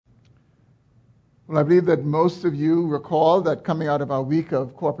Well, I believe that most of you recall that coming out of our week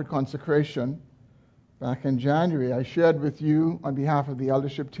of corporate consecration back in January, I shared with you on behalf of the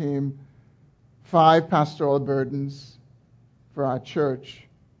eldership team 5 pastoral burdens for our church.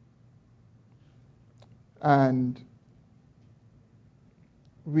 And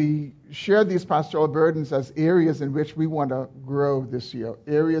we shared these pastoral burdens as areas in which we want to grow this year,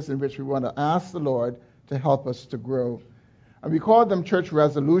 areas in which we want to ask the Lord to help us to grow. And we called them church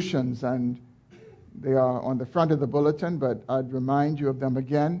resolutions, and they are on the front of the bulletin, but I'd remind you of them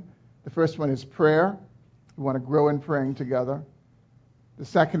again. The first one is prayer. We want to grow in praying together. The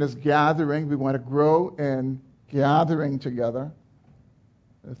second is gathering. We want to grow in gathering together.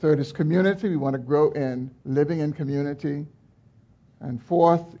 The third is community. We want to grow in living in community. And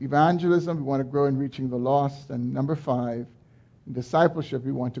fourth, evangelism. We want to grow in reaching the lost. And number 5, discipleship.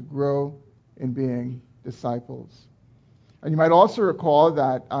 We want to grow in being disciples. And you might also recall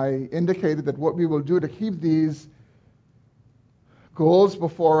that I indicated that what we will do to keep these goals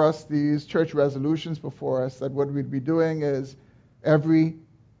before us, these church resolutions before us, that what we'd be doing is every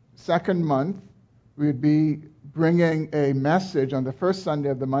second month we'd be bringing a message on the first Sunday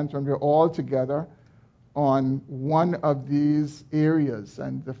of the month when we're all together on one of these areas.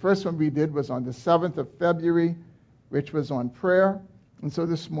 And the first one we did was on the 7th of February, which was on prayer. And so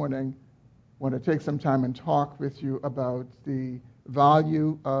this morning, I want to take some time and talk with you about the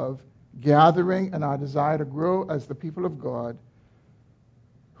value of gathering and our desire to grow as the people of God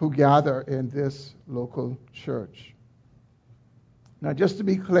who gather in this local church. Now, just to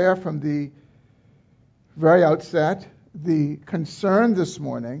be clear from the very outset, the concern this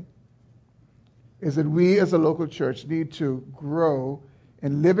morning is that we as a local church need to grow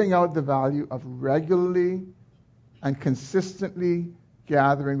in living out the value of regularly and consistently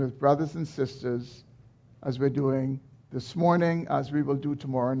gathering with brothers and sisters as we're doing this morning, as we will do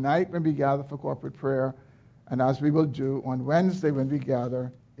tomorrow night when we gather for corporate prayer, and as we will do on Wednesday when we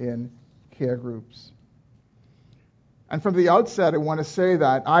gather in care groups. And from the outset, I want to say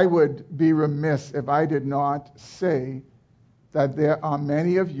that I would be remiss if I did not say that there are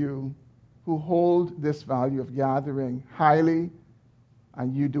many of you who hold this value of gathering highly,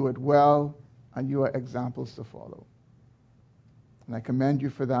 and you do it well, and you are examples to follow. And I commend you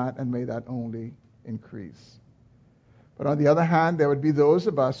for that, and may that only increase. But on the other hand, there would be those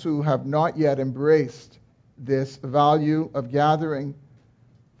of us who have not yet embraced this value of gathering.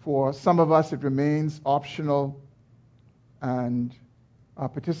 For some of us, it remains optional, and our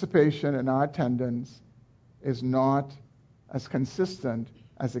participation and our attendance is not as consistent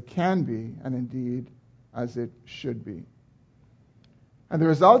as it can be, and indeed as it should be. And the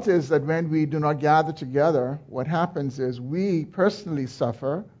result is that when we do not gather together, what happens is we personally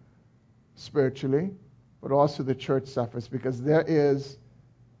suffer spiritually, but also the church suffers, because there is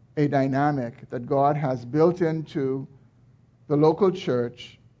a dynamic that God has built into the local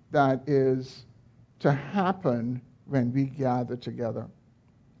church that is to happen when we gather together.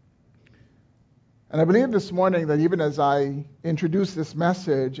 And I believe this morning that even as I introduce this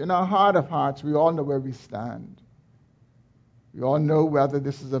message, in our heart of hearts, we all know where we stand. We all know whether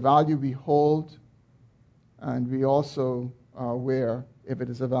this is a value we hold, and we also are aware if it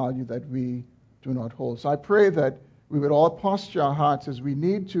is a value that we do not hold. So I pray that we would all posture our hearts as we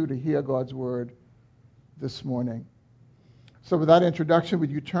need to hear God's word this morning. So with that introduction,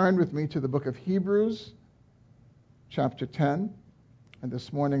 would you turn with me to the book of Hebrews, chapter 10. And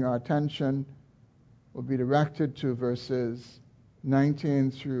this morning our attention will be directed to verses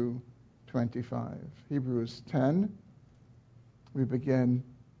 19 through 25. Hebrews 10. We begin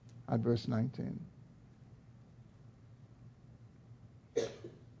at verse 19.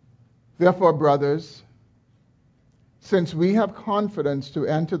 Therefore, brothers, since we have confidence to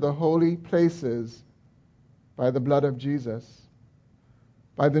enter the holy places by the blood of Jesus,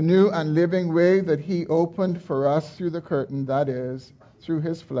 by the new and living way that he opened for us through the curtain, that is, through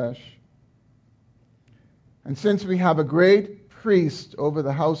his flesh, and since we have a great priest over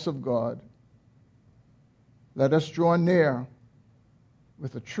the house of God, let us draw near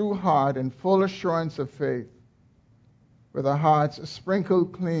with a true heart and full assurance of faith, with our hearts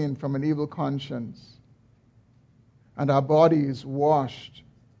sprinkled clean from an evil conscience, and our bodies washed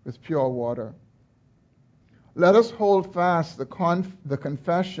with pure water. Let us hold fast the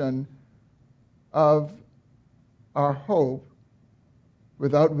confession of our hope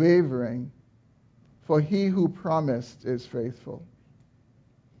without wavering, for he who promised is faithful.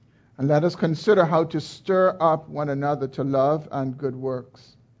 And let us consider how to stir up one another to love and good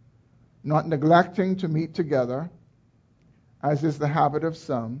works, not neglecting to meet together, as is the habit of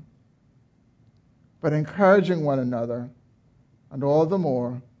some, but encouraging one another, and all the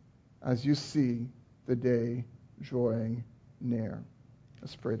more as you see the day drawing near.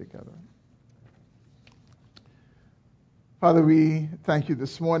 Let's pray together. Father, we thank you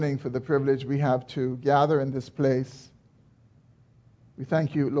this morning for the privilege we have to gather in this place. We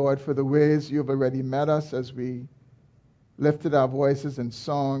thank you, Lord, for the ways you have already met us as we lifted our voices in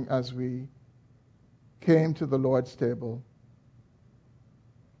song, as we came to the Lord's table.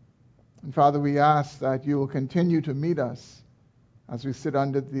 And Father, we ask that you will continue to meet us as we sit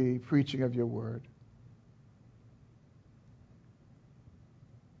under the preaching of your word.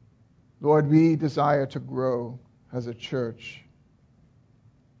 Lord, we desire to grow as a church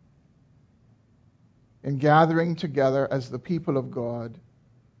in gathering together as the people of God.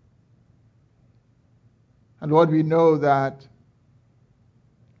 And Lord, we know that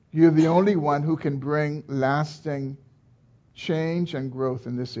you're the only one who can bring lasting change and growth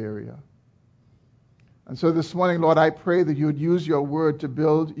in this area. And so this morning, Lord, I pray that you would use your word to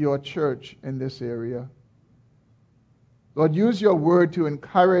build your church in this area. Lord, use your word to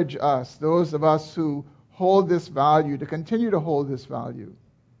encourage us, those of us who hold this value, to continue to hold this value.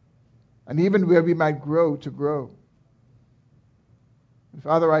 And even where we might grow, to grow. And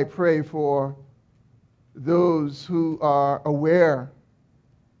Father, I pray for those who are aware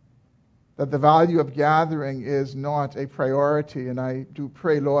that the value of gathering is not a priority. And I do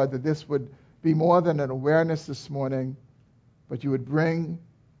pray, Lord, that this would be more than an awareness this morning, but you would bring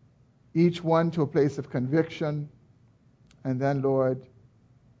each one to a place of conviction, and then, Lord,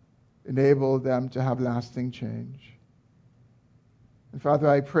 enable them to have lasting change. And Father,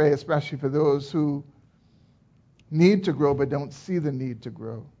 I pray especially for those who need to grow but don't see the need to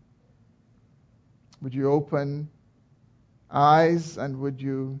grow. Would you open eyes and would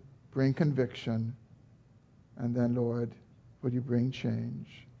you bring conviction? And then, Lord, would you bring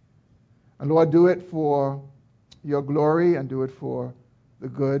change? And Lord, do it for your glory and do it for the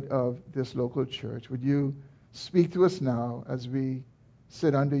good of this local church. Would you speak to us now as we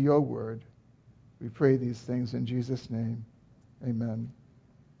sit under your word? We pray these things in Jesus' name. Amen.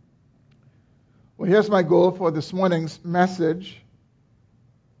 Well, here's my goal for this morning's message.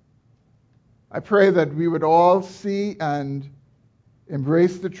 I pray that we would all see and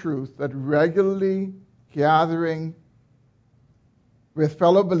embrace the truth that regularly gathering with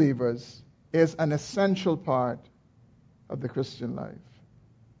fellow believers is an essential part of the Christian life.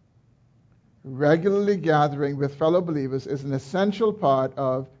 Regularly gathering with fellow believers is an essential part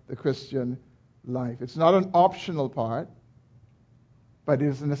of the Christian life. It's not an optional part, but it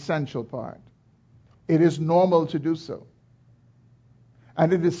is an essential part. It is normal to do so.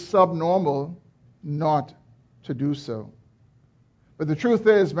 And it is subnormal not to do so. But the truth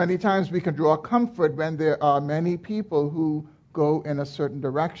is, many times we can draw comfort when there are many people who go in a certain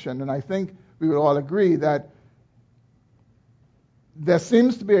direction. And I think we would all agree that there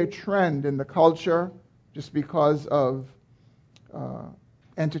seems to be a trend in the culture just because of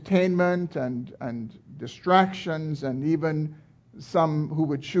entertainment and distractions, and even some who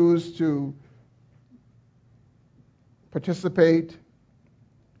would choose to participate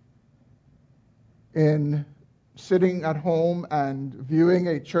in sitting at home and viewing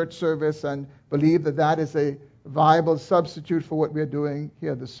a church service and believe that that is a viable substitute for what we're doing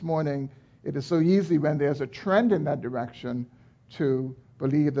here this morning. It is so easy when there's a trend in that direction to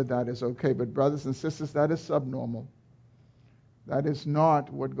believe that that is okay. But brothers and sisters, that is subnormal. That is not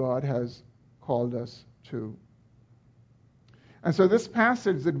what God has called us to. And so this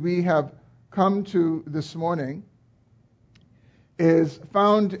passage that we have come to this morning is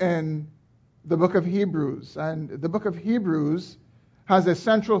found in the book of Hebrews. And the book of Hebrews has a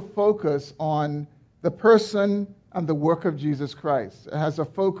central focus on the person and the work of Jesus Christ. It has a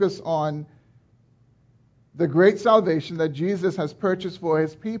focus on the great salvation that Jesus has purchased for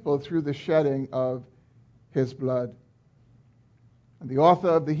his people through the shedding of his blood. And the author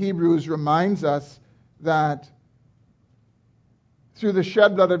of the Hebrews reminds us that through the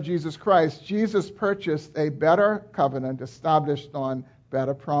shed blood of Jesus Christ, Jesus purchased a better covenant established on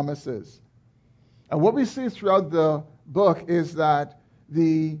better promises. And what we see throughout the book is that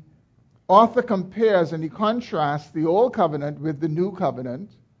the author compares and he contrasts the old covenant with the new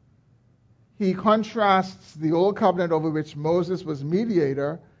covenant. He contrasts the old covenant over which Moses was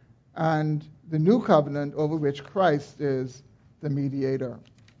mediator and the new covenant over which Christ is the mediator.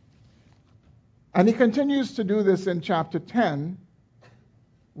 And he continues to do this in chapter 10,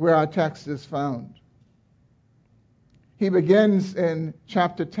 where our text is found. He begins in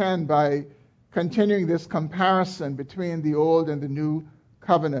chapter 10 by continuing this comparison between the old and the new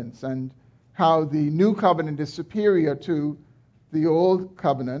covenants and how the new covenant is superior to the old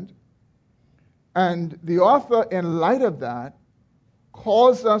covenant. And the author, in light of that,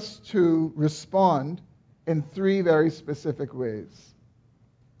 calls us to respond in three very specific ways.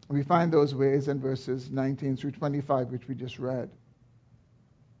 We find those ways in verses 19 through 25, which we just read.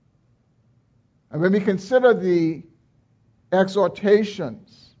 And when we consider the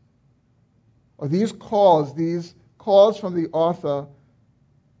exhortations, or these calls from the author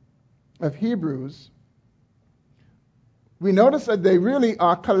of Hebrews, we notice that they really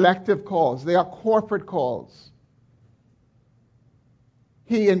are collective calls. They are corporate calls.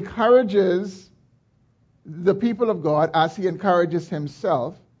 He encourages the people of God, as he encourages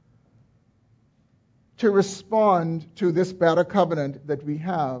himself, to respond to this better covenant that we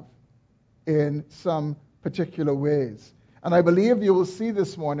have in some particular ways. And I believe you will see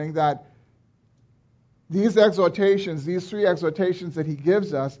this morning that these exhortations, these three exhortations that he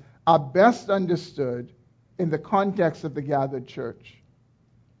gives us, are best understood in the context of the gathered church.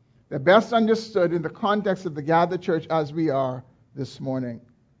 They're best understood in the context of the gathered church as we are this morning.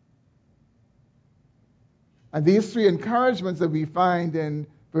 And these three encouragements that we find in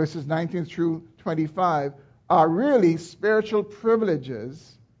verses 19 through 25 are really spiritual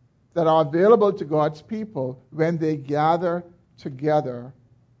privileges that are available to God's people when they gather together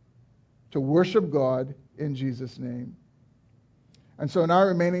to worship God in Jesus' name. And so in our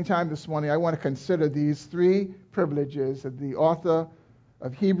remaining time this morning, I want to consider these three privileges that the author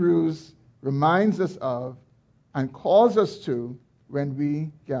of Hebrews reminds us of and calls us to when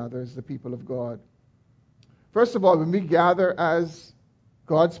we gather as the people of God. First of all, when we gather as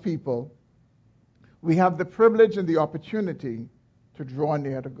God's people, we have the privilege and the opportunity to draw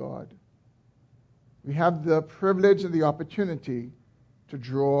near to God. We have the privilege and the opportunity to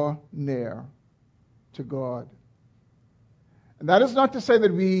draw near to God. And that is not to say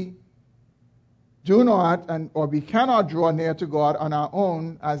that we do not or we cannot draw near to God on our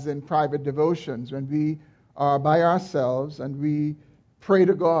own, as in private devotions, when we are by ourselves and we pray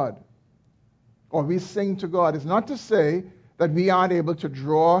to God or we sing to God. It's not to say that we aren't able to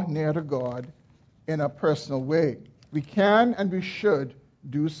draw near to God in a personal way. We can and we should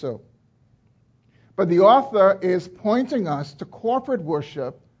do so. But the author is pointing us to corporate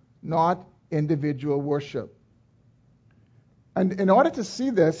worship, not individual worship. And in order to see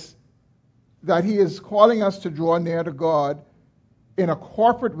this, that he is calling us to draw near to God in a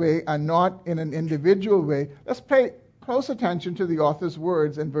corporate way and not in an individual way, let's pay close attention to the author's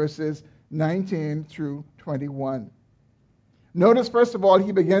words in verses 19 through 21. Notice, first of all,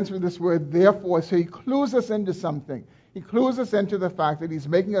 he begins with this word, therefore, so he clues us into something. He clues us into the fact that he's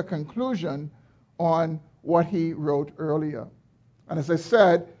making a conclusion on what he wrote earlier. And as I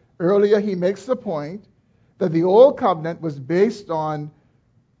said earlier, he makes the point that the old covenant was based on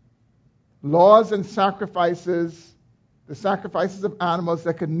laws and sacrifices, the sacrifices of animals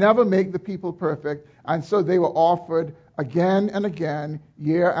that could never make the people perfect, and so they were offered again and again,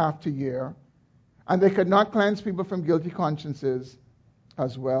 year after year. And they could not cleanse people from guilty consciences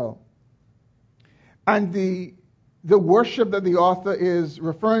as well. And the worship that the author is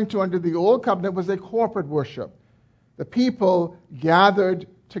referring to under the Old Covenant was a corporate worship. The people gathered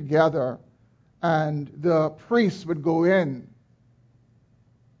together, and the priests would go in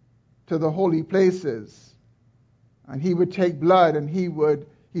to the holy places, and he would take blood, and he would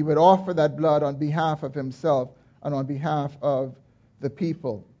offer that blood on behalf of himself and on behalf of the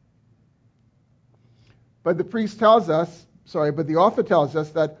people. But the author tells us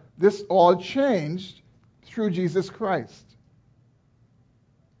that this all changed through Jesus Christ.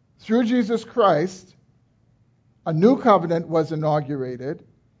 Through Jesus Christ, a new covenant was inaugurated,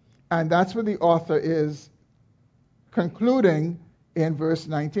 and that's what the author is concluding in verse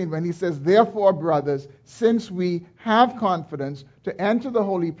 19 when he says, therefore, brothers, since we have confidence to enter the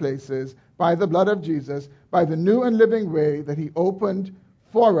holy places by the blood of Jesus, by the new and living way that he opened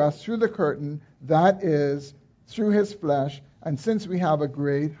for us through the curtain, that is, through his flesh, and since we have a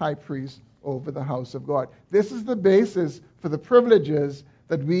great high priest over the house of God. This is the basis for the privileges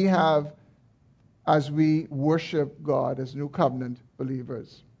that we have as we worship God as New Covenant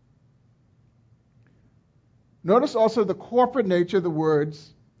believers. Notice also the corporate nature of the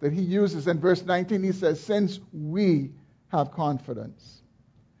words that he uses. In verse 19, he says, since we have confidence.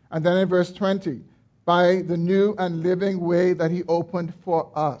 And then in verse 20, by the new and living way that he opened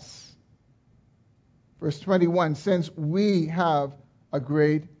for us. Verse 21, since we have a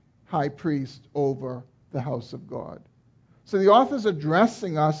great high priest over the house of God. So the author is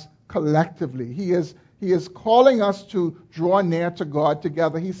addressing us collectively. He is calling us to draw near to God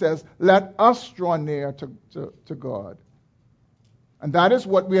together. He says, let us draw near to God. And that is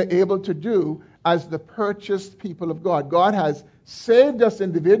what we are able to do as the purchased people of God. God has saved us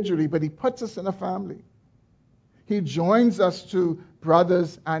individually, but he puts us in a family. He joins us to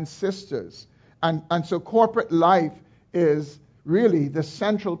brothers and sisters. And so corporate life is really the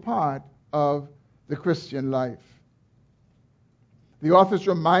central part of the Christian life. The author is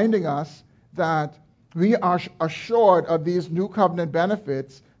reminding us that we are assured of these new covenant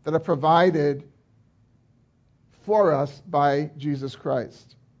benefits that are provided for us by Jesus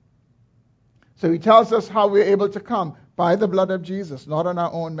Christ. So he tells us how we're able to come by the blood of Jesus, not on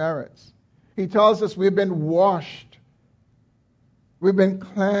our own merits. He tells us we've been washed. We've been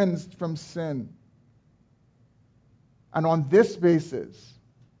cleansed from sin. And on this basis,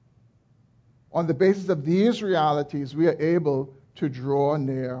 on the basis of these realities, we are able to draw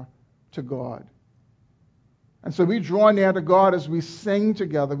near to God. And so we draw near to God as we sing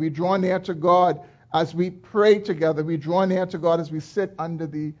together. We draw near to God as we pray together. We draw near to God as we sit under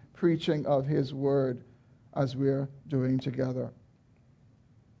the preaching of His Word, as we're doing together.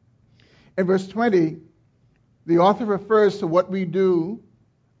 In verse 20, the author refers to what we do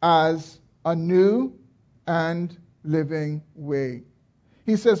as a new and living way.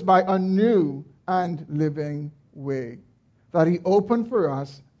 He says, by a new and living way that He opened for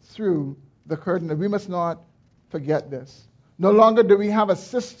us through the curtain. And we must not forget this. No longer do we have a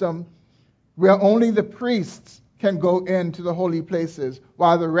system where only the priests can go into the holy places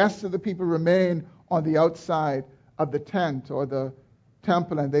while the rest of the people remain on the outside of the tent or the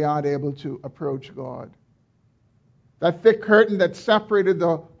temple and they aren't able to approach God. That thick curtain that separated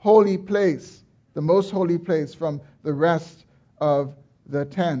the holy place, the most holy place, from the rest of the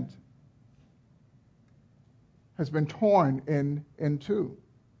tent has been torn in two,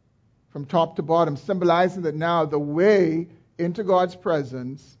 from top to bottom, symbolizing that now the way into God's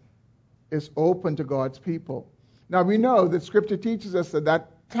presence is open to God's people. Now we know that Scripture teaches us that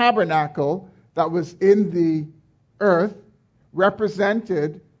that tabernacle that was in the earth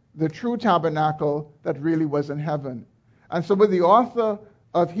represented the true tabernacle that really was in heaven. And so what the author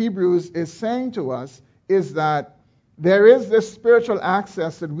of Hebrews is saying to us is that there is this spiritual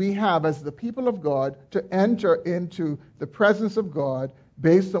access that we have as the people of God to enter into the presence of God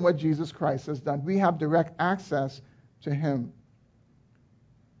based on what Jesus Christ has done. We have direct access to Him.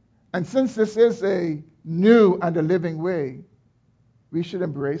 And since this is a new and a living way, we should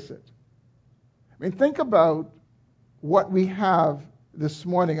embrace it. I mean, think about what we have this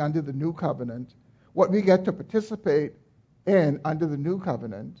morning under the new covenant, what we get to participate in under the new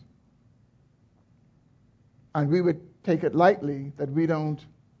covenant, and we would take it lightly that we don't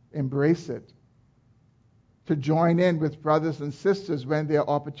embrace it, to join in with brothers and sisters when there are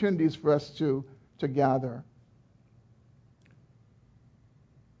opportunities for us to gather.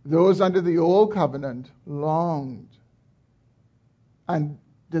 Those under the old covenant longed and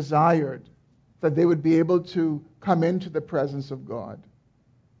desired that they would be able to come into the presence of God.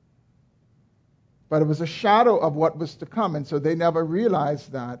 But it was a shadow of what was to come, and so they never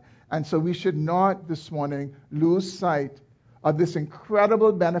realized that. And so we should not this morning lose sight of this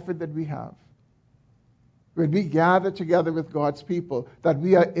incredible benefit that we have. When we gather together with God's people, that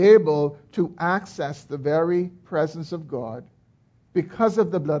we are able to access the very presence of God because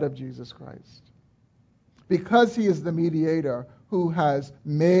of the blood of Jesus Christ. Because He is the mediator who has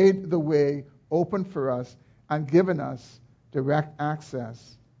made the way open for us and given us direct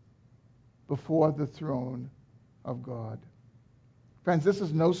access before the throne of God. Friends, this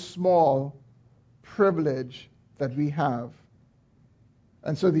is no small privilege that we have.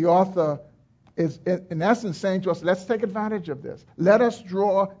 And so the author is, in essence, saying to us, let's take advantage of this. Let us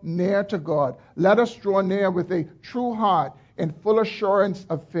draw near to God. Let us draw near with a true heart in full assurance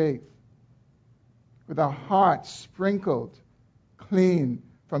of faith, with our hearts sprinkled clean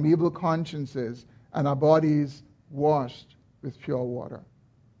from evil consciences and our bodies washed with pure water.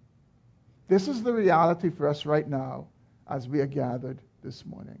 This is the reality for us right now as we are gathered this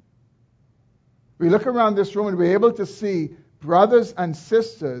morning. We look around this room and we're able to see brothers and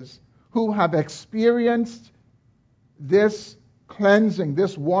sisters who have experienced this cleansing,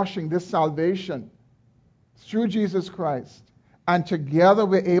 this washing, this salvation through Jesus Christ. And together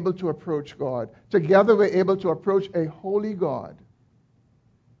we're able to approach God. Together we're able to approach a holy God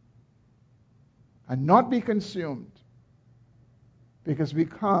and not be consumed, because we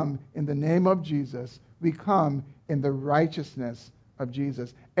come in the name of Jesus. We come in the righteousness of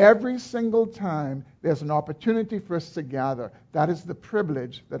Jesus. Every single time there's an opportunity for us to gather, that is the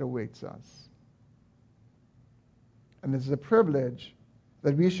privilege that awaits us. And it's a privilege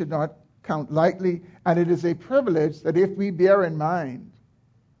that we should not count lightly, and it is a privilege that if we bear in mind,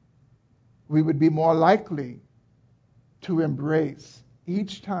 we would be more likely to embrace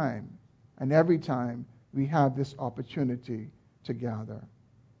each time and every time we have this opportunity to gather.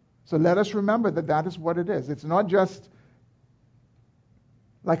 So let us remember that that is what it is. It's not just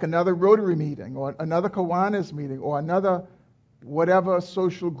like another Rotary meeting or another Kiwanis meeting or another whatever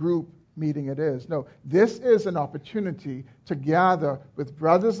social group meeting it is. No, this is an opportunity to gather with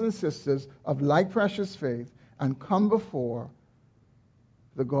brothers and sisters of like precious faith and come before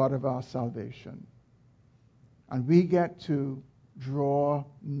the God of our salvation. And we get to draw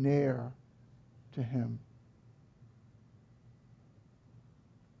near to Him.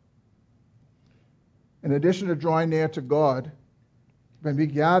 In addition to drawing near to God, when we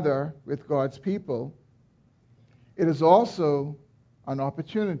gather with God's people, it is also an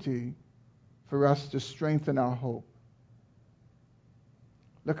opportunity for us to strengthen our hope.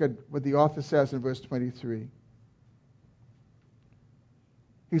 Look at what the author says in verse 23.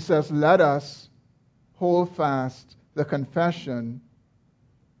 He says, "Let us hold fast the confession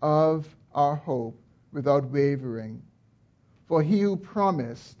of our hope without wavering, for He who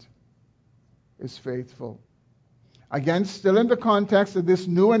promised is faithful." Again, still in the context of this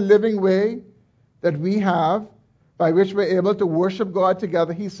new and living way that we have, by which we're able to worship God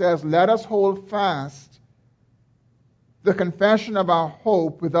together, he says, let us hold fast the confession of our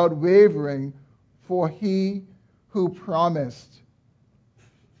hope without wavering, for He who promised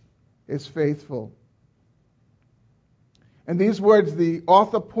is faithful. In these words, the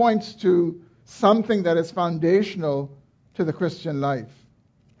author points to something that is foundational to the Christian life.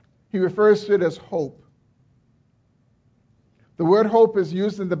 He refers to it as hope. The word hope is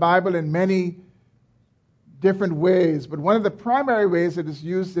used in the Bible in many different ways, but one of the primary ways it is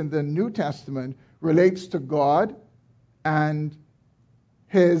used in the New Testament relates to God and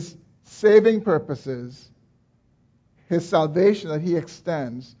His saving purposes, His salvation that He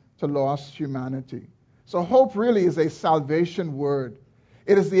extends to lost humanity. So hope really is a salvation word.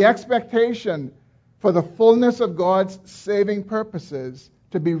 It is the expectation for the fullness of God's saving purposes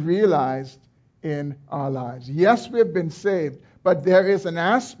to be realized in our lives. Yes, we have been saved, but there is an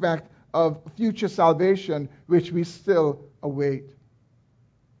aspect of future salvation which we still await.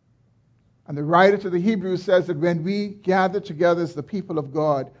 And the writer to the Hebrews says that when we gather together as the people of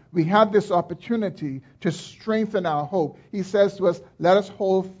God, we have this opportunity to strengthen our hope. He says to us, let us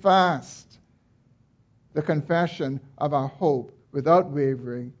hold fast the confession of our hope without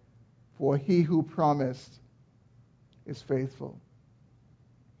wavering, for He who promised is faithful.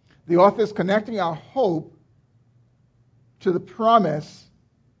 The author is connecting our hope to the promise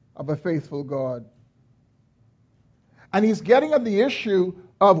of a faithful God. And he's getting at the issue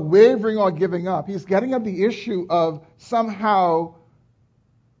of wavering or giving up. He's getting at the issue of somehow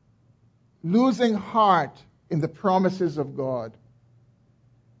losing heart in the promises of God.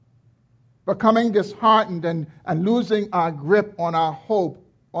 Becoming disheartened and losing our grip on our hope,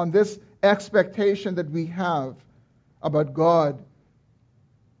 on this expectation that we have about God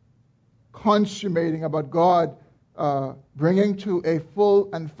consummating, about God bringing to a full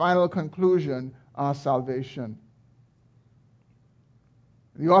and final conclusion our salvation.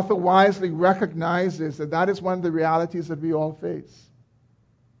 The author wisely recognizes that that is one of the realities that we all face.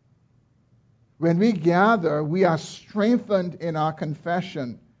 When we gather, we are strengthened in our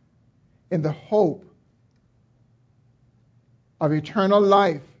confession, in the hope of eternal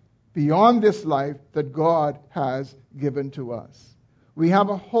life beyond this life that God has given to us. We have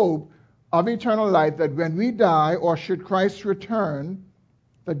a hope of eternal life that when we die, or should Christ return,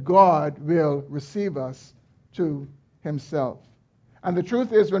 that God will receive us to Himself. And the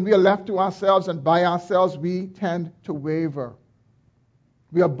truth is, when we are left to ourselves and by ourselves, we tend to waver.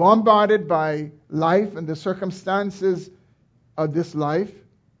 We are bombarded by life and the circumstances of this life,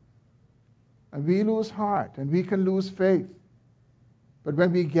 and we lose heart and we can lose faith. But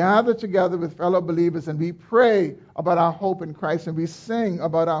when we gather together with fellow believers and we pray about our hope in Christ and we sing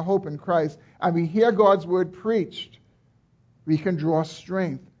about our hope in Christ and we hear God's word preached, we can draw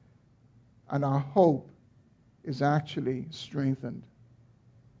strength, and our hope is actually strengthened.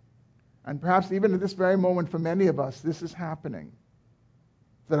 And perhaps even at this very moment for many of us, this is happening,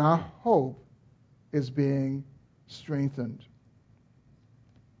 that our hope is being strengthened.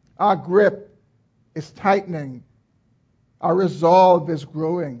 Our grip is tightening. Our resolve is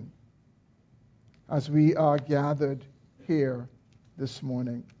growing as we are gathered here this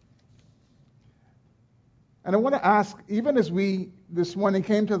morning. And I want to ask, even as we this morning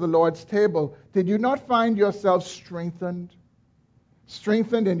came to the Lord's table, did you not find yourself strengthened?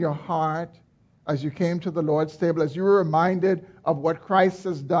 Strengthened in your heart as you came to the Lord's table, as you were reminded of what Christ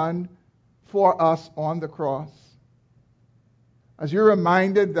has done for us on the cross? As you're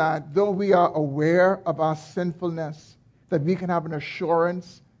reminded that though we are aware of our sinfulness, that we can have an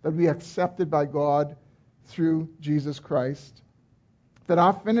assurance that we are accepted by God through Jesus Christ, That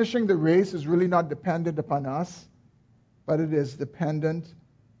our finishing the race is really not dependent upon us, but it is dependent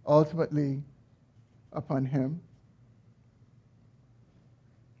ultimately upon Him.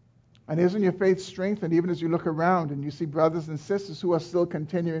 And isn't your faith strengthened even as you look around and you see brothers and sisters who are still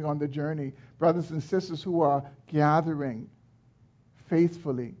continuing on the journey, brothers and sisters who are gathering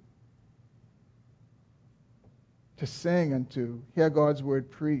faithfully to sing and to hear God's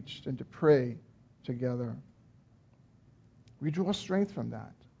word preached and to pray together? We draw strength from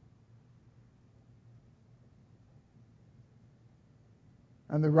that.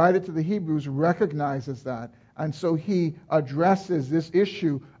 And the writer to the Hebrews recognizes that. And so he addresses this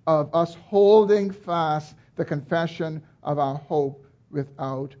issue of us holding fast the confession of our hope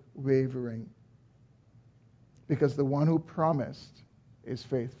without wavering. Because the one who promised is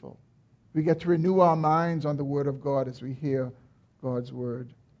faithful. We get to renew our minds on the Word of God as we hear God's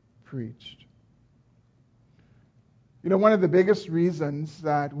Word preached. You know, one of the biggest reasons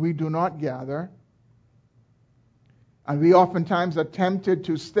that we do not gather, and we oftentimes are tempted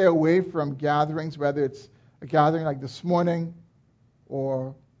to stay away from gatherings, whether it's a gathering like this morning,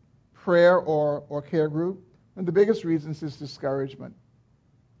 or prayer, or care group, and the biggest reasons is discouragement.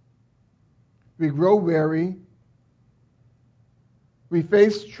 We grow weary. We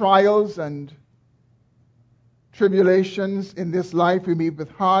face trials and tribulations in this life. We meet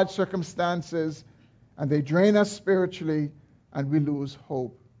with hard circumstances, and they drain us spiritually, and we lose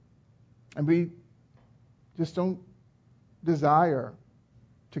hope. And we just don't desire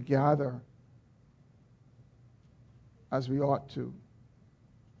to gather as we ought to.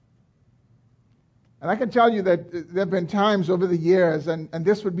 And I can tell you that there have been times over the years, and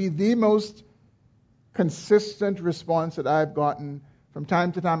this would be the most consistent response that I've gotten. From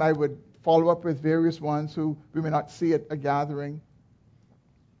time to time, I would follow up with various ones who we may not see at a gathering.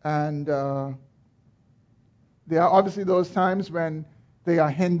 And there are obviously those times when they are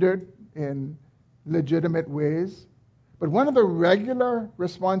hindered in legitimate ways. But one of the regular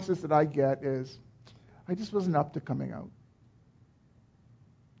responses that I get is, I just wasn't up to coming out.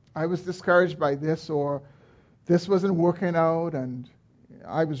 I was discouraged by this, or this wasn't working out, and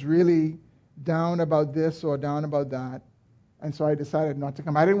I was really down about this or down about that. And so I decided not to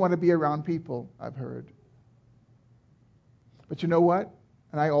come. I didn't want to be around people, I've heard. But you know what?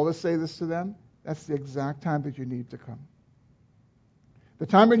 And I always say this to them, that's the exact time that you need to come. The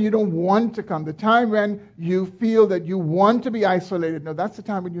time when you don't want to come, the time when you feel that you want to be isolated, no, that's the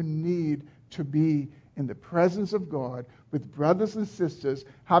time when you need to be in the presence of God with brothers and sisters,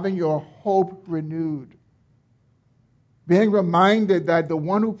 having your hope renewed. Being reminded that the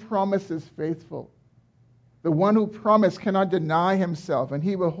one who promised is faithful. The one who promised cannot deny himself, and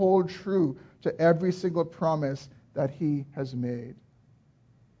he will hold true to every single promise that he has made.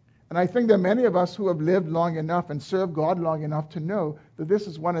 And I think there are many of us who have lived long enough and served God long enough to know that this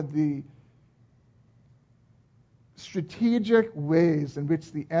is one of the strategic ways in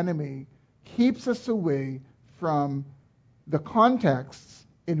which the enemy keeps us away from the contexts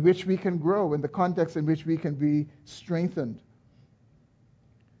in which we can grow, in the context in which we can be strengthened.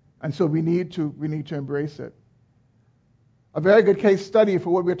 And so we need to embrace it. A very good case study for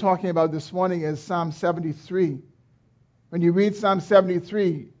what we're talking about this morning is Psalm 73. When you read Psalm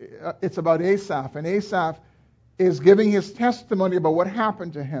 73, it's about Asaph. And Asaph is giving his testimony about what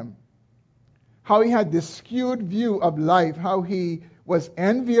happened to him. How he had this skewed view of life. How he was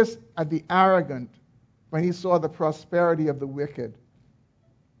envious at the arrogant when he saw the prosperity of the wicked.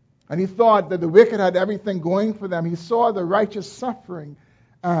 And he thought that the wicked had everything going for them. He saw the righteous suffering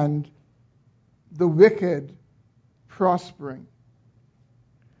and the wicked prospering.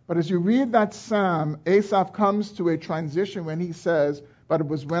 But as you read that psalm, Asaph comes to a transition when he says, but it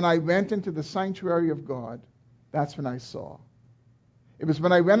was when I went into the sanctuary of God, that's when I saw. It was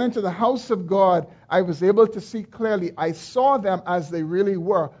when I went into the house of God, I was able to see clearly. I saw them as they really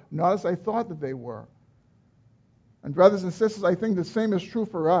were, not as I thought that they were. And brothers and sisters, I think the same is true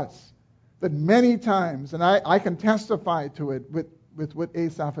for us. That many times, and I can testify to it with what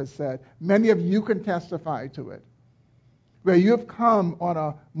Asaph has said, many of you can testify to it, where you have come on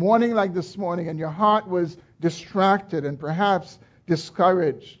a morning like this morning and your heart was distracted and perhaps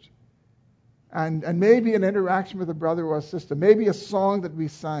discouraged. And maybe an interaction with a brother or a sister, maybe a song that we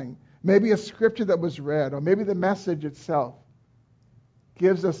sang, maybe a scripture that was read, or maybe the message itself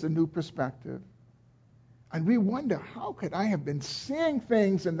gives us a new perspective. And we wonder, how could I have been seeing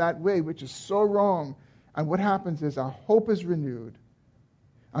things in that way, which is so wrong? And what happens is our hope is renewed,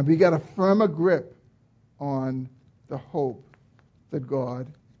 and we get a firmer grip on the hope that God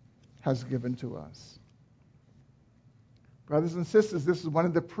has given to us. Brothers and sisters, this is one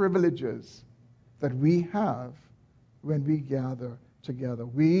of the privileges that we have when we gather together.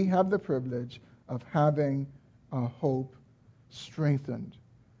 We have the privilege of having our hope strengthened.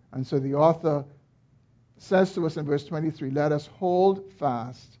 And so the author says to us in verse 23, let us hold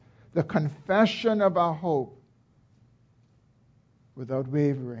fast the confession of our hope without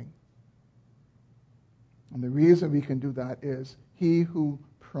wavering. And the reason we can do that is he who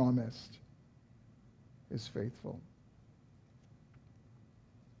promised is faithful.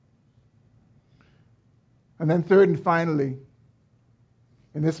 And then third and finally,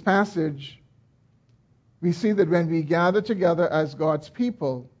 in this passage, we see that when we gather together as God's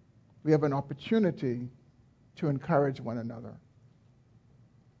people, we have an opportunity to encourage one another.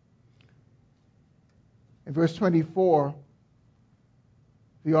 In verse 24,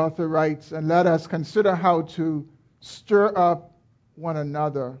 the author writes, and let us consider how to stir up one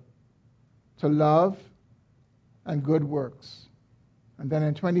another to love and good works. And then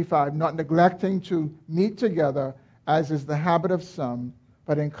in 25, not neglecting to meet together, as is the habit of some,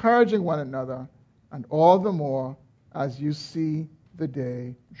 but encouraging one another, and all the more as you see the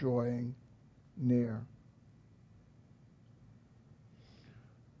day drawing near.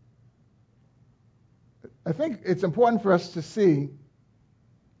 I think it's important for us to see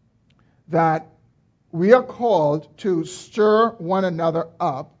that we are called to stir one another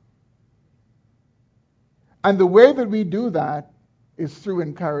up. And the way that we do that is through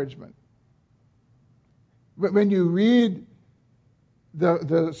encouragement. When you read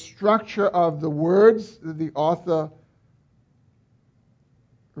the structure of the words that the author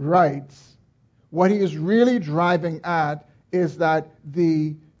writes, what he is really driving at is that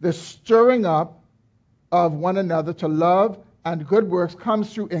the stirring up of one another to love and good works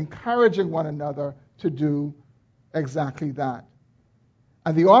comes through encouraging one another to do exactly that.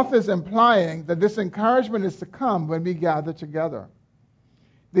 And the author is implying that this encouragement is to come when we gather together.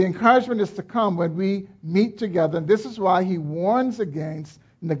 The encouragement is to come when we meet together. And this is why he warns against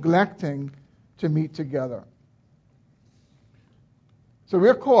neglecting to meet together. So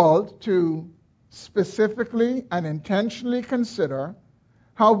we're called to specifically and intentionally consider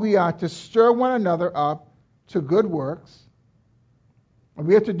how we are to stir one another up to good works. And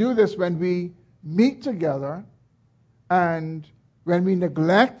we have to do this when we meet together, and when we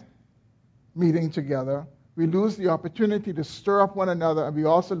neglect meeting together, we lose the opportunity to stir up one another, and we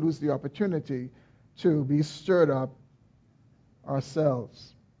also lose the opportunity to be stirred up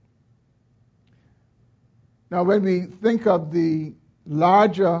ourselves. Now, when we think of the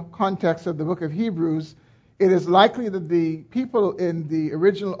larger context of the book of Hebrews, it is likely that the people in the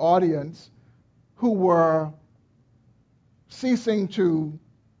original audience who were ceasing to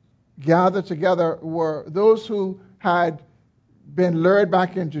gather together were those who had been lured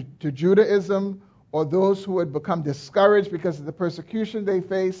back into Judaism, or those who had become discouraged because of the persecution they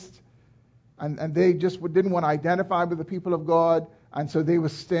faced, and they just didn't want to identify with the people of God, and so they were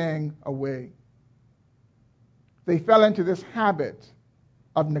staying away. They fell into this habit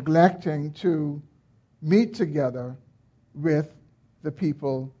of neglecting to meet together with the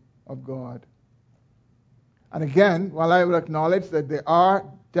people of God. And again, while I will acknowledge that there are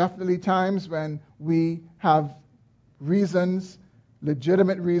definitely times when we have reasons,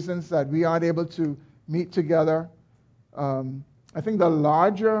 legitimate reasons, that we aren't able to meet together, I think the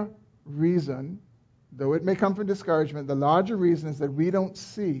larger reason, though it may come from discouragement, the larger reason is that we don't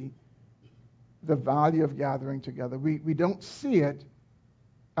see the value of gathering together. We don't see it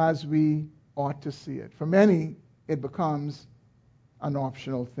as we ought to see it. For many, it becomes an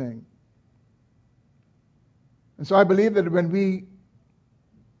optional thing. And so I believe that when we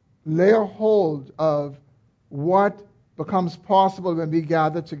lay a hold of what becomes possible when we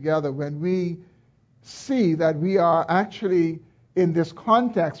gather together, when we see that we are actually in this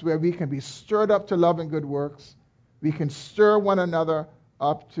context where we can be stirred up to love and good works, we can stir one another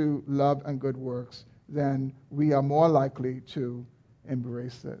up to love and good works, then we are more likely to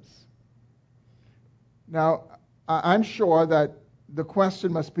embrace this. Now, I'm sure that the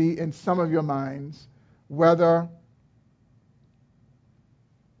question must be in some of your minds whether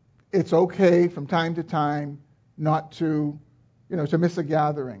it's okay from time to time not to, to miss a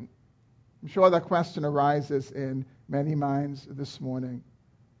gathering. I'm sure that question arises in many minds this morning.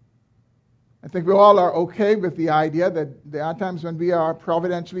 I think we all are okay with the idea that there are times when we are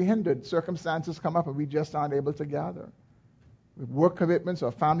providentially hindered. Circumstances come up and we just aren't able to gather. With work commitments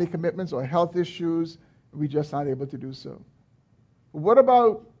or family commitments or health issues, we just aren't able to do so. But what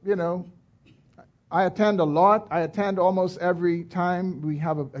about, I attend a lot. I attend almost every time we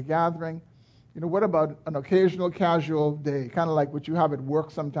have a gathering. What about an occasional casual day, kind of like what you have at work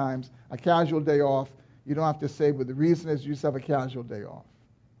sometimes, a casual day off? You don't have to say, but the reason is you just have a casual day off.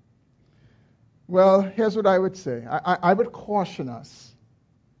 Well, here's what I would say. I would caution us.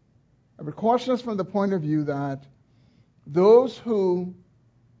 I would caution us from the point of view that those who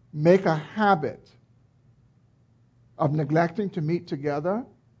make a habit of neglecting to meet together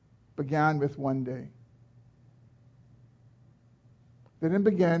began with one day. They didn't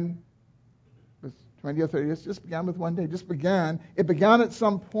begin with 20 or 30 years, just began with one day. It began at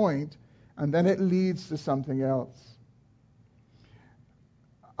some point, and then it leads to something else.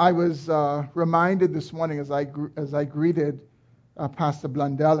 I was reminded this morning as I greeted Pastor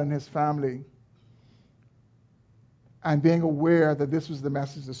Blundell and his family, and being aware that this was the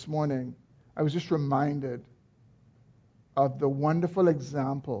message this morning, I was just reminded of the wonderful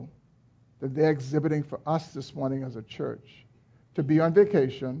example that they're exhibiting for us this morning as a church, to be on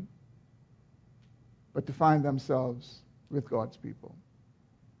vacation, but to find themselves with God's people.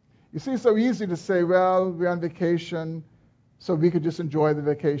 You see, it's so easy to say, well, we're on vacation, so we could just enjoy the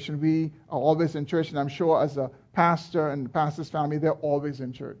vacation. We are always in church, and I'm sure as a pastor and the pastor's family, they're always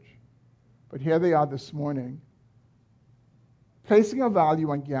in church. But here they are this morning, placing a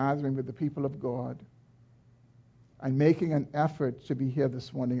value on gathering with the people of God and making an effort to be here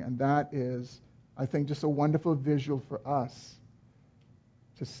this morning. And that is, I think, just a wonderful visual for us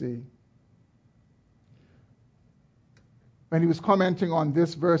to see. When he was commenting on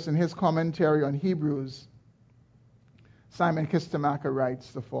this verse in his commentary on Hebrews, Simon Kistemaker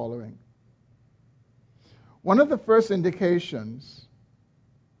writes the following. One of the first indications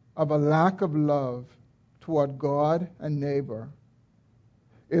of a lack of love toward God and neighbor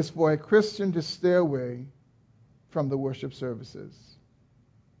is for a Christian to stay away from the worship services.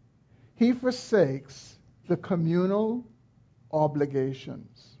 He forsakes the communal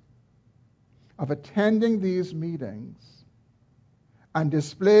obligations of attending these meetings and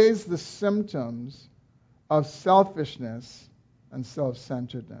displays the symptoms of selfishness and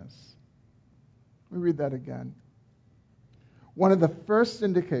self-centeredness. Let me read that again. One of the first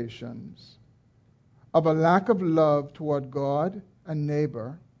indications of a lack of love toward God and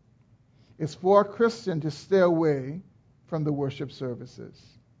neighbor is for a Christian to stay away from the worship services.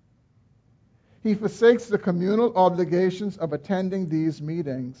 He forsakes the communal obligations of attending these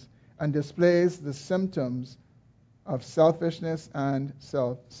meetings and displays the symptoms of selfishness and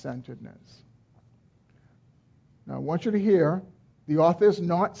self-centeredness. Now, I want you to hear, the author is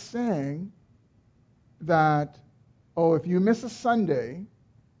not saying that, if you miss a Sunday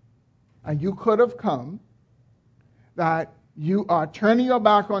and you could have come, that you are turning your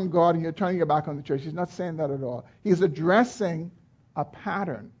back on God and you're turning your back on the church. He's not saying that at all. He's addressing a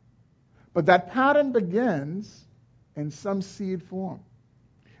pattern. But that pattern begins in some seed form.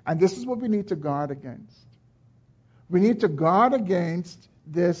 And this is what we need to guard against. We need to guard against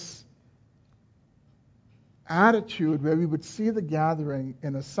this attitude where we would see the gathering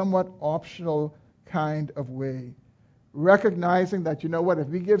in a somewhat optional kind of way, recognizing that, if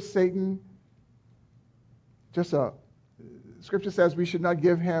we give Satan Scripture says we should not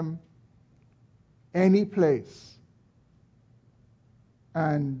give him any place.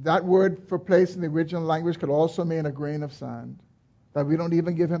 And that word for place in the original language could also mean a grain of sand, that we don't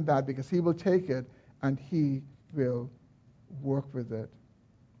even give him that because he will take it and he will work with it.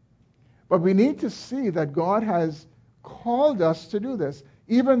 But we need to see that God has called us to do this,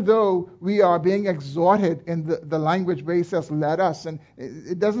 even though we are being exhorted in the language where he says, let us. And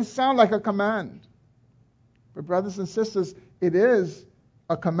it doesn't sound like a command. But brothers and sisters, it is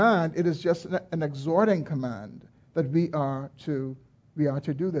a command. It is just an exhorting command that we are to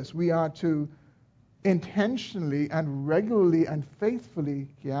do this. We are to intentionally and regularly and faithfully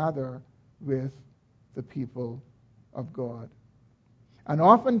gather with the people of God. And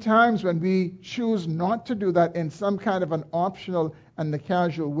oftentimes when we choose not to do that in some kind of an optional and a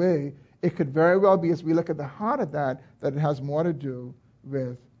casual way, it could very well be, as we look at the heart of that it has more to do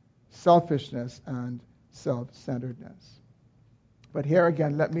with selfishness and self-centeredness. But here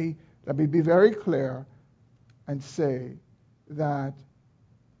again, let me be very clear and say that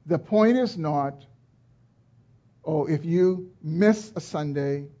the point is not, if you miss a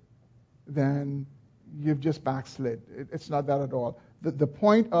Sunday, then you've just backslid. It's not that at all. The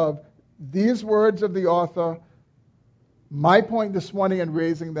point of these words of the author, my point this morning in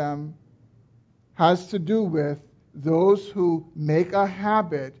raising them, has to do with those who make a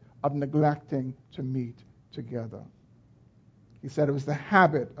habit of neglecting to meet together. He said it was the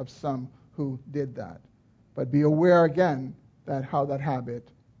habit of some who did that. But be aware again that how that habit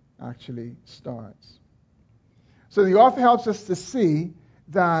actually starts. So the author helps us to see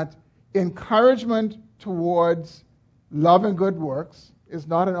that encouragement towards love and good works is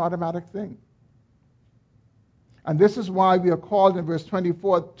not an automatic thing. And this is why we are called in verse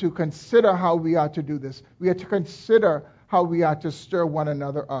 24 to consider how we are to do this. We are to consider how we are to stir one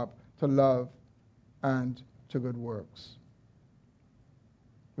another up to love and to good works.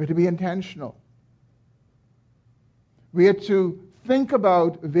 We are to be intentional. We are to think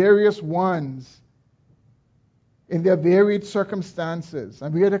about various ones in their varied circumstances,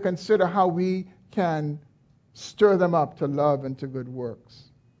 and we are to consider how we can stir them up to love and to good works.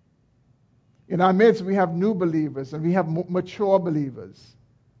 In our midst, we have new believers and we have mature believers.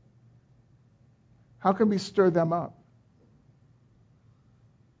 How can we stir them up?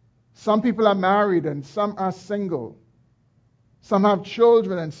 Some people are married and some are single. Some have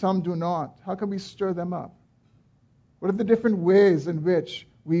children and some do not. How can we stir them up? What are the different ways in which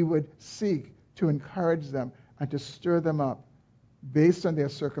we would seek to encourage them and to stir them up based on their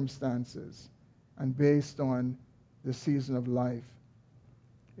circumstances and based on the season of life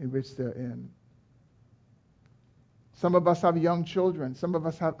in which they're in? Some of us have young children. Some of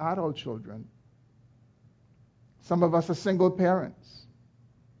us have adult children. Some of us are single parents.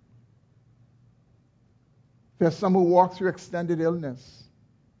 There's some who walk through extended illness.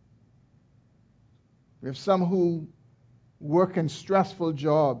 We have some who work in stressful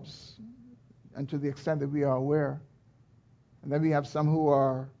jobs, and to the extent that we are aware. And then we have some who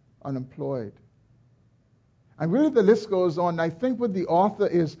are unemployed. And really the list goes on. I think what the author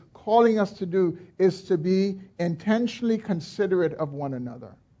is calling us to do is to be intentionally considerate of one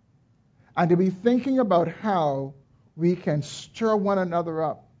another and to be thinking about how we can stir one another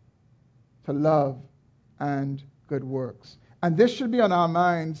up to love and good works. And this should be on our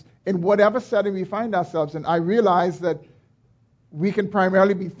minds in whatever setting we find ourselves in. I realize that we can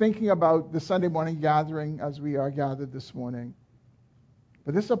primarily be thinking about the Sunday morning gathering as we are gathered this morning.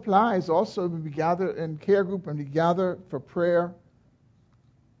 But this applies also when we gather in care group and we gather for prayer.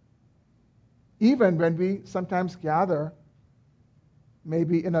 Even when we sometimes gather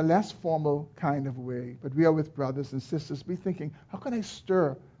maybe in a less formal kind of way, but we are with brothers and sisters, be thinking, how can I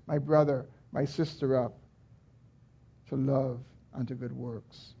stir my brother, my sister up to love and to good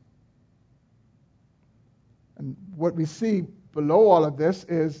works? And what we see below all of this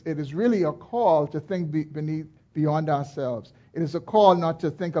is it is really a call to think beyond ourselves. It is a call not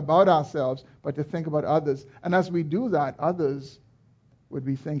to think about ourselves, but to think about others. And as we do that, others would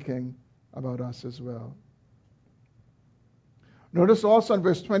be thinking about us as well. Notice also in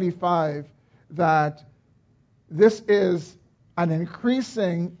verse 25 that this is an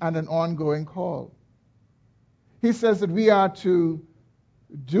increasing and an ongoing call. He says that we are to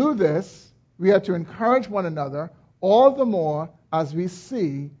do this, we are to encourage one another, all the more as we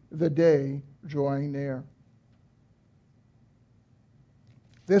see the day drawing near.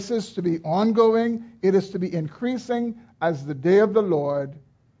 This is to be ongoing, it is to be increasing as the day of the Lord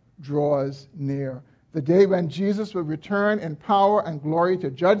draws near. The day when Jesus will return in power and glory to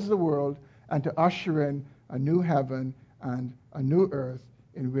judge the world and to usher in a new heaven and a new earth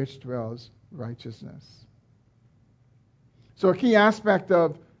in which dwells righteousness. So a key aspect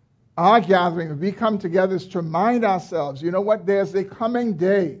of our gathering, when we come together, is to remind ourselves, you know what, there's a coming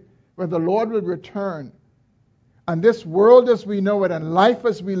day when the Lord will return. And this world as we know it and life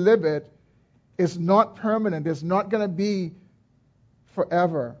as we live it is not permanent. It's not going to be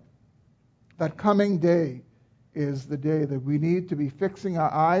forever. That coming day is the day that we need to be fixing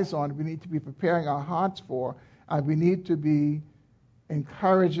our eyes on, we need to be preparing our hearts for, and we need to be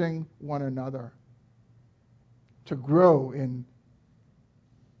encouraging one another to grow in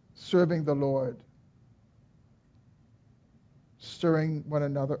serving the Lord, stirring one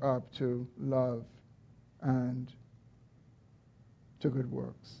another up to love and to good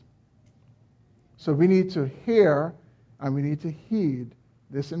works. So we need to hear and we need to heed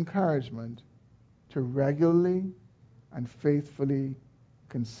this encouragement to regularly and faithfully,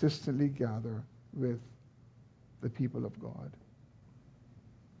 consistently gather with the people of God.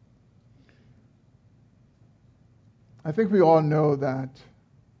 I think we all know that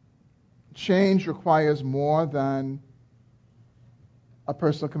change requires more than a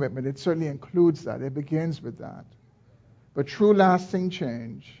personal commitment. It certainly includes that. It begins with that. But true lasting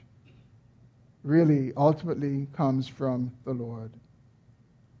change really ultimately comes from the Lord.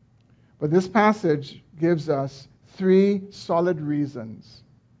 But this passage gives us 3 solid reasons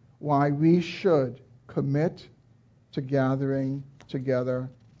why we should commit to gathering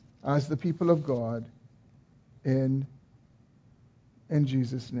together as the people of God in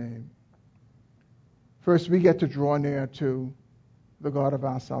Jesus' name. First, we get to draw near to the God of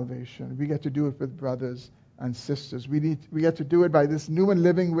our salvation. We get to do it with brothers and sisters. We get to do it by this new and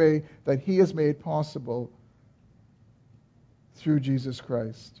living way that He has made possible through Jesus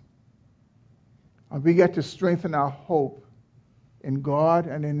Christ. And we get to strengthen our hope in God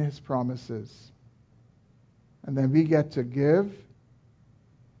and in His promises. And then we get to give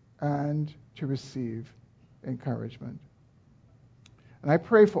and to receive encouragement. And I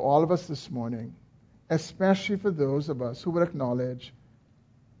pray for all of us this morning, especially for those of us who would acknowledge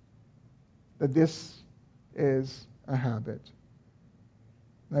that this is a habit.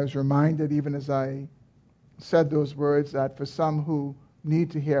 And I was reminded, even as I said those words, that for some who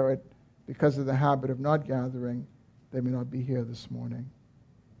need to hear it because of the habit of not gathering, they may not be here this morning.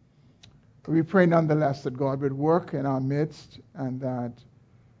 But we pray nonetheless that God would work in our midst, and that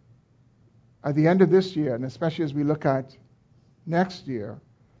at the end of this year, and especially as we look at next year,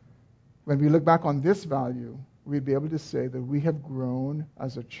 when we look back on this value, we'd be able to say that we have grown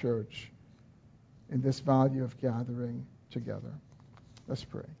as a church in this value of gathering together. Let's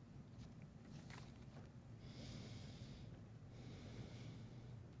pray.